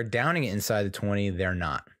we're downing it inside the 20, they're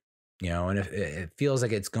not. And if it feels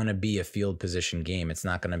like it's going to be a field position game, it's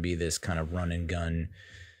not going to be this kind of run and gun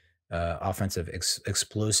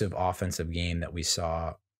explosive offensive game that we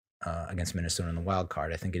saw against Minnesota in the wild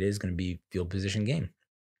card. I think it is going to be field position game.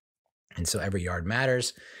 And so every yard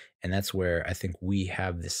matters. And that's where I think we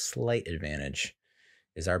have this slight advantage,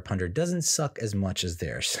 is our punter doesn't suck as much as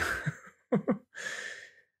theirs.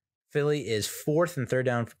 Philly is 4th in third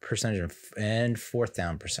down percentage and 4th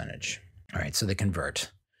down percentage. All right, so they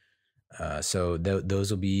convert. So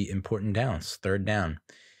those will be important downs. Third down,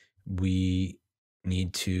 we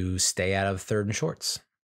need to stay out of third and shorts,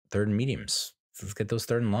 third and mediums. Let's get those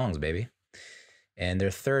third and longs, baby. And they're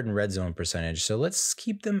 3rd in red zone percentage. So let's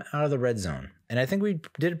keep them out of the red zone. And I think we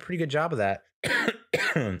did a pretty good job of that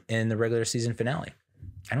in the regular season finale.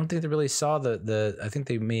 I don't think they really saw I think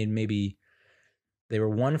they they were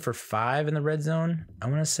 1 for 5 in the red zone, I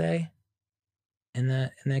want to say, in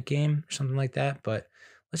that game or something like that. But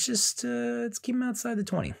let's just let's keep them outside the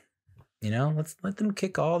 20. Let's let them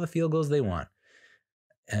kick all the field goals they want.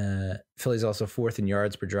 Philly's also 4th in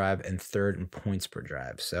yards per drive and 3rd in points per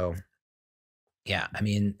drive. So, yeah, I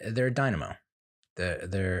mean, they're a dynamo.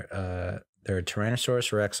 They're a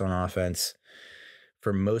Tyrannosaurus Rex on offense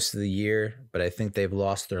for most of the year, but I think they've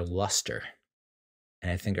lost their luster.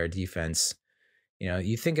 And I think our defense,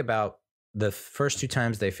 you think about the first 2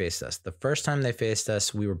 times they faced us. The first time they faced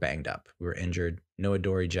us, we were banged up. We were injured. No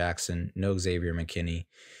Adoree Jackson, no Xavier McKinney,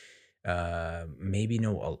 maybe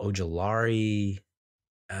no Ojulari.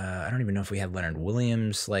 I don't even know if we had Leonard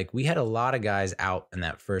Williams. Like, we had a lot of guys out in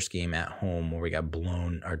that first game at home where we got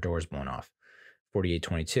our doors blown off,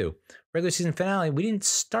 48-22. Regular season finale, we didn't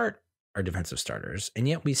start our defensive starters, and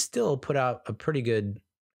yet we still put out a pretty good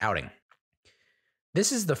outing.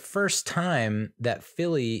 This is the first time that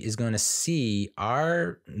Philly is going to see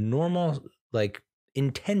our normal,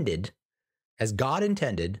 intended, as God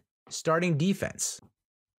intended, starting defense.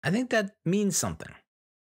 I think that means something.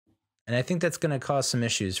 And I think that's going to cause some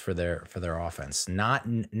issues for their offense. Not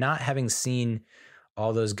having seen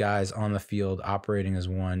all those guys on the field operating as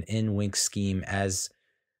one in Wink's scheme as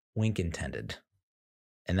Wink intended.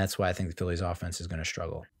 And that's why I think the Phillies offense is going to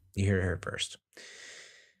struggle. You hear it here first.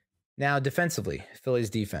 Now, defensively, Phillies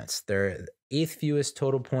defense, they're 8th fewest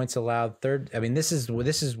total points allowed. Third, I mean, this is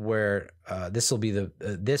where this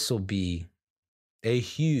will be a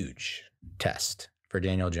huge test for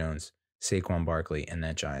Daniel Jones, Saquon Barkley, and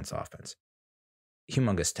that Giants offense.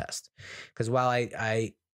 Humongous test. Because while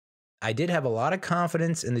I did have a lot of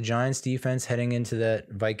confidence in the Giants defense heading into the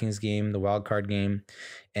Vikings game, the wild card game,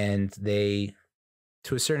 and they,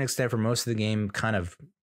 to a certain extent for most of the game, kind of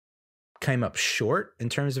came up short in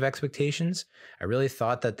terms of expectations. I really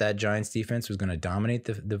thought that Giants defense was going to dominate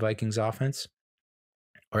the Vikings offense,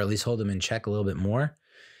 or at least hold them in check a little bit more.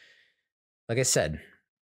 Like I said,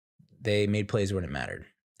 they made plays when it mattered.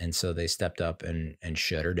 And so they stepped up and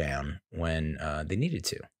shut her down when they needed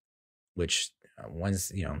to, which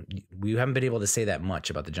we haven't been able to say that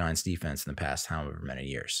much about the Giants defense in the past however many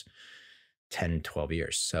years, 10, 12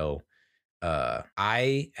 years. So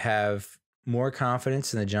I have more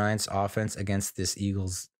confidence in the Giants offense against this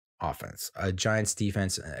Eagles offense, a Giants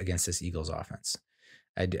defense against this Eagles offense.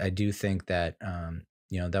 I do think that,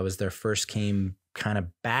 that was their first game kind of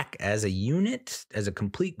back as a unit, as a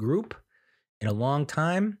complete group in a long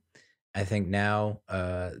time. I think now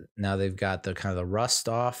they've got the kind of the rust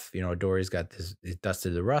off. Adoree's got this, it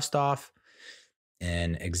dusted the rust off,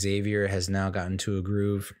 and Xavier has now gotten to a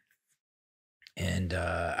groove. And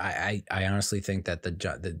I honestly think that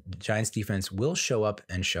the Giants defense will show up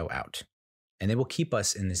and show out, and they will keep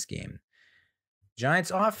us in this game.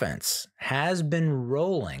 Giants offense has been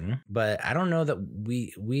rolling, but I don't know that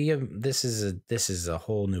we have. This is a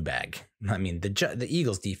whole new bag. I mean, the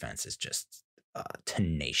Eagles defense is just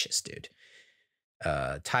tenacious, dude.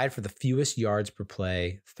 Tied for the fewest yards per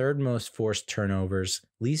play, 3rd most forced turnovers,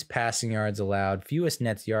 least passing yards allowed, fewest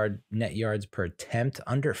net yards per attempt,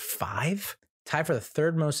 under 5. Tied for the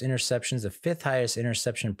 3rd most interceptions, the 5th highest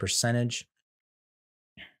interception percentage.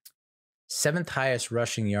 7th highest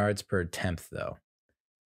rushing yards per attempt, though.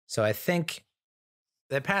 So I think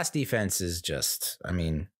the pass defense is just,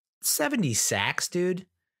 70 sacks, dude.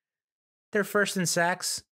 They're first in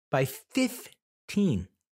sacks by 15.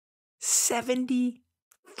 70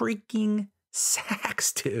 freaking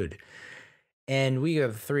sacks, dude. And we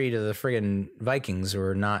have 3 to the friggin' Vikings who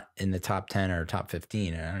are not in the top 10 or top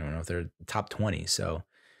 15. I don't know if they're top 20. So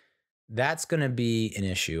that's going to be an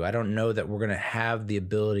issue. I don't know that we're going to have the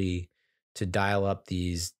ability to dial up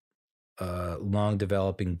these long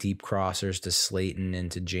developing deep crossers to Slayton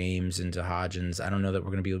and to James and to Hodgins. I don't know that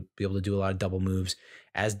we're going to be able to do a lot of double moves.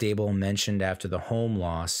 As Dable mentioned after the home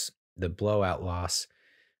loss, the blowout loss,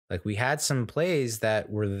 like we had some plays that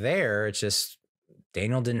were there. It's just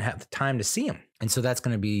Daniel didn't have the time to see them. And so that's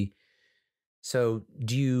going to be, so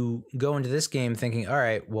do you go into this game thinking, all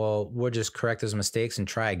right, well, we'll just correct those mistakes and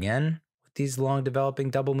try again with these long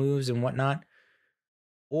developing double moves and whatnot?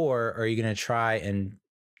 Or are you going to try and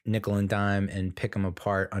nickel and dime and pick them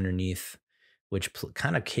apart underneath, which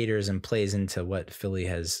kind of caters and plays into what Philly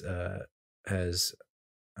has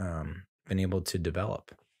been able to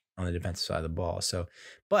develop on the defensive side of the ball. So,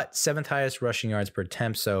 but 7th highest rushing yards per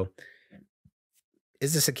attempt. So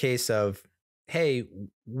is this a case of, hey,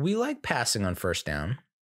 we like passing on first down.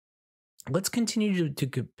 Let's continue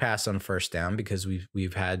to pass on first down because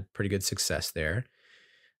we've had pretty good success there.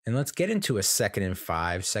 And let's get into a 2nd and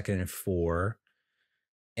 5, 2nd and 4,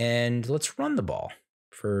 and let's run the ball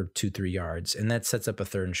for 2-3 yards. And that sets up a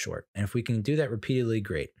 3rd and short. And if we can do that repeatedly,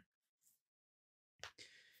 great.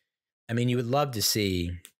 I mean, you would love to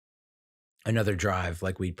see another drive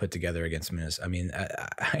like we put together against Minnesota. I mean,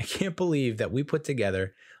 I can't believe that we put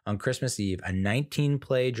together on Christmas Eve a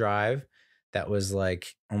 19-play drive that was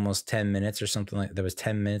like almost 10 minutes or something like that. Was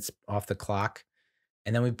 10 minutes off the clock.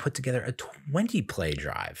 And then we put together a 20-play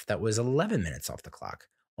drive that was 11 minutes off the clock.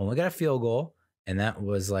 Only got a field goal, and that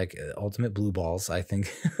was like ultimate blue balls, I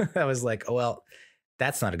think. I was like, oh, well,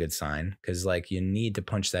 that's not a good sign because like you need to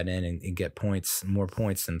punch that in and get points, more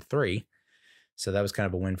points than 3. So that was kind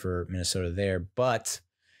of a win for Minnesota there. But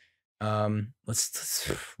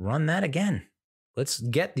let's run that again. Let's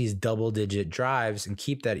get these double-digit drives and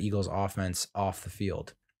keep that Eagles offense off the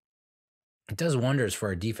field. It does wonders for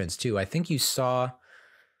our defense too. I think you saw,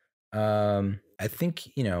 I think,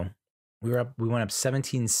 we went up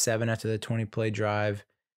 17-7 after the 20-play drive,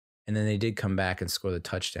 and then they did come back and score the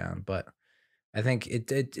touchdown. But I think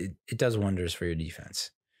it does wonders for your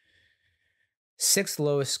defense. 6th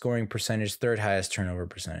lowest scoring percentage, 3rd highest turnover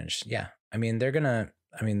percentage. Yeah. They're gonna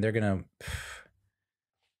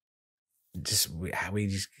we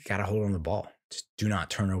just got to hold on the ball. Just do not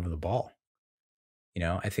turn over the ball.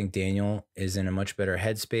 I think Daniel is in a much better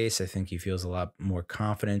headspace. I think he feels a lot more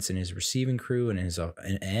confidence in his receiving crew and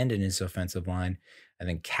in his offensive line. I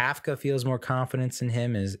think Kafka feels more confidence in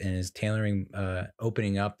him and is tailoring,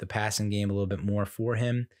 opening up the passing game a little bit more for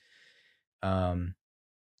him.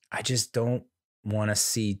 I just don't want to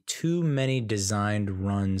see too many designed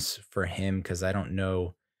runs for him because I don't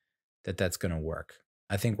know that that's going to work.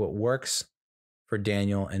 I think what works for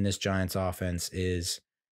Daniel in this Giants offense is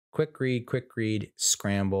quick read,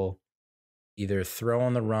 scramble, either throw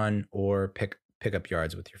on the run or pick up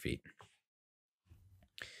yards with your feet.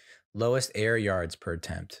 Lowest air yards per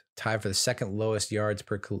attempt, tied for the 2nd lowest yards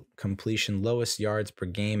per completion, lowest yards per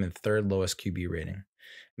game, and 3rd lowest QB rating.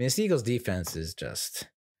 This Eagles defense is just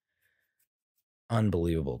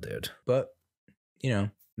unbelievable, dude. But,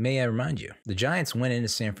 may I remind you, the Giants went into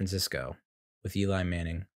San Francisco with Eli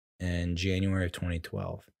Manning in January of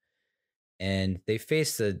 2012. And they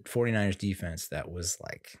faced the 49ers defense that was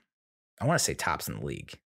like, I want to say tops in the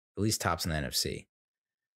league, at least tops in the NFC.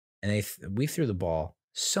 And we threw the ball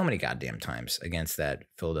so many goddamn times against that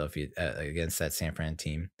against that San Fran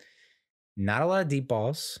team. Not a lot of deep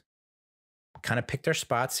balls. Kind of picked our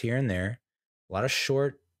spots here and there. A lot of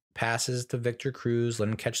short passes to Victor Cruz, let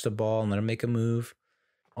him catch the ball and let him make a move.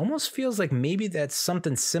 Almost feels like maybe that's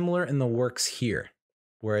something similar in the works here,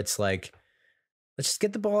 where it's like, let's just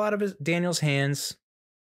get the ball out of Daniel's hands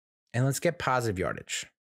and let's get positive yardage.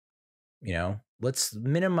 Let's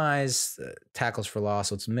minimize tackles for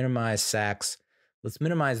loss. Let's minimize sacks. Let's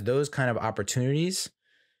minimize those kind of opportunities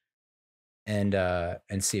and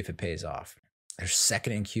see if it pays off. They're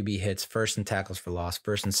 2nd in QB hits, 1st in tackles for loss,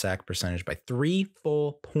 1st in sack percentage by 3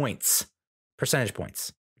 full percentage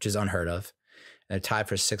points, which is unheard of. And they're tied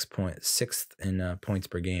for 6th in points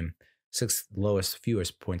per game, 6th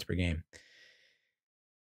fewest points per game.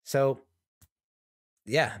 So,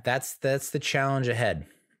 yeah, that's the challenge ahead.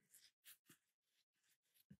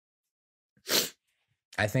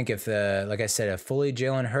 I think if, like I said, a fully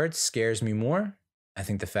Jalen Hurts scares me more I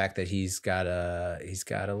think the fact that he's got a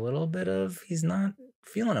little bit of, he's not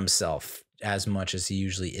feeling himself as much as he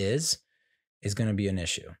usually is going to be an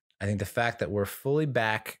issue. I think the fact that we're fully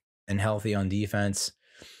back and healthy on defense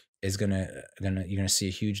is you're gonna see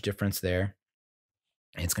a huge difference there.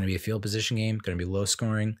 It's gonna be a field position game, gonna be low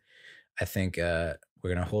scoring. I think we're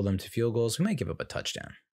gonna hold them to field goals. We might give up a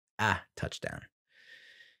touchdown. Touchdown.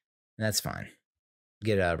 And that's fine.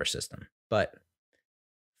 Get it out of our system. But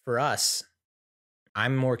for us,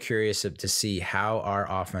 I'm more curious to see how our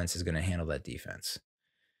offense is going to handle that defense,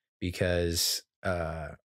 because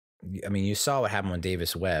you saw what happened with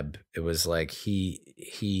Davis Webb. It was like he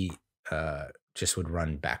just would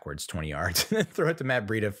run backwards 20 yards and then throw it to Matt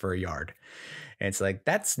Breida for a yard. And it's like,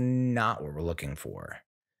 that's not what we're looking for.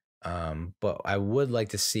 But I would like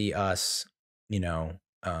to see us, Kafka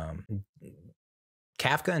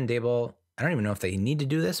and Daboll, I don't even know if they need to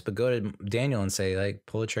do this, but go to Daniel and say, like,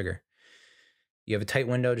 pull the trigger. You have a tight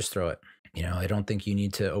window, just throw it. I don't think you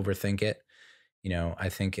need to overthink it. I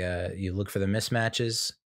think you look for the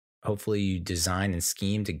mismatches. Hopefully you design and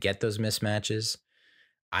scheme to get those mismatches.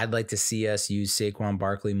 I'd like to see us use Saquon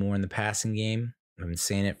Barkley more in the passing game. I've been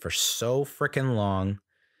saying it for so freaking long.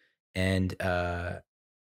 And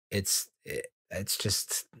it's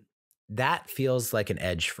just, that feels like an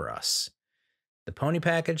edge for us. The pony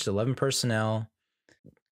package, the 11 personnel,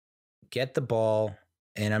 get the ball.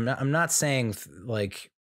 And I'm not saying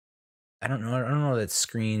like, I don't know that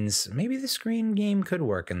screens, maybe the screen game could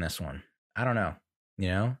work in this one. I don't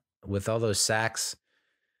know, with all those sacks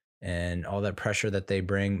and all that pressure that they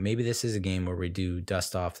bring, maybe this is a game where we do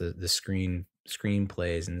dust off the screen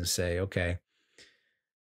plays and say, okay,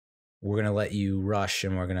 we're going to let you rush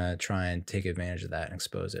and we're going to try and take advantage of that and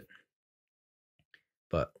expose it.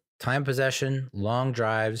 But time possession, long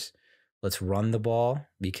drives, let's run the ball,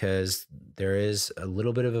 because there is a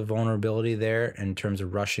little bit of a vulnerability there in terms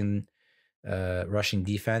of rushing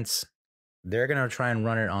defense. They're going to try and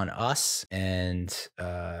run it on us. And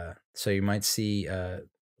so you might see,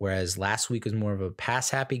 whereas last week was more of a pass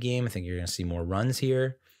happy game, I think you're going to see more runs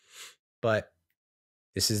here. But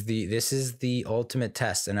this is the ultimate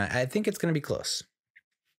test. And I think it's going to be close.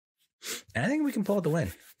 And I think we can pull out the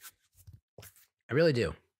win. I really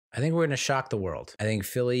do. I think we're going to shock the world. I think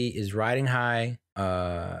Philly is riding high.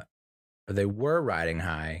 Or they were riding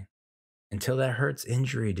high until that Hurts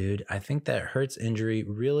injury, dude. I think that Hurts injury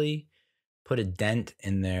really put a dent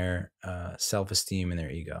in their self-esteem and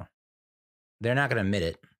their ego. They're not going to admit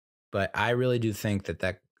it, but I really do think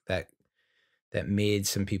that made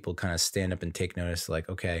some people kind of stand up and take notice, like,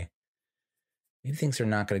 okay, maybe things are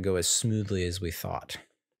not going to go as smoothly as we thought.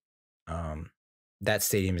 That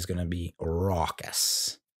stadium is going to be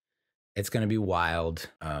raucous. It's going to be wild,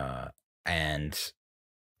 and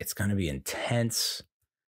it's going to be intense.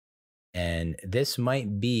 And this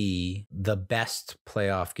might be the best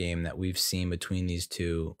playoff game that we've seen between these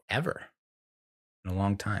two ever in a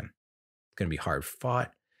long time. It's going to be hard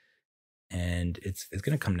fought, and it's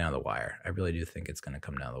going to come down the wire. I really do think it's going to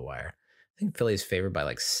come down the wire. I think Philly's favored by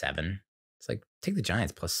like 7. It's like, take the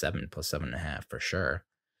Giants +7, +7.5 for sure.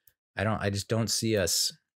 I just don't see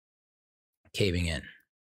us caving in.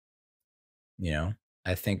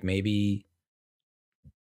 I think maybe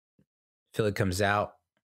Philly comes out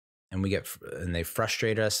and they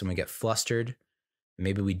frustrate us and we get flustered.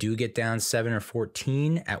 Maybe we do get down 7 or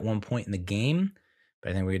 14 at one point in the game, but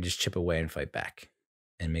I think we could just chip away and fight back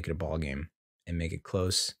and make it a ball game and make it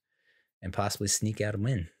close and possibly sneak out a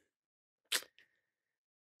win.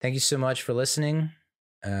 Thank you so much for listening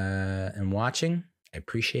and watching. I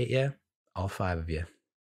appreciate you, all 5 of you,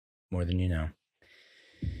 more than you know.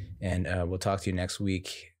 And we'll talk to you next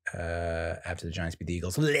week after the Giants beat the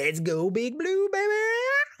Eagles. Let's go, Big Blue.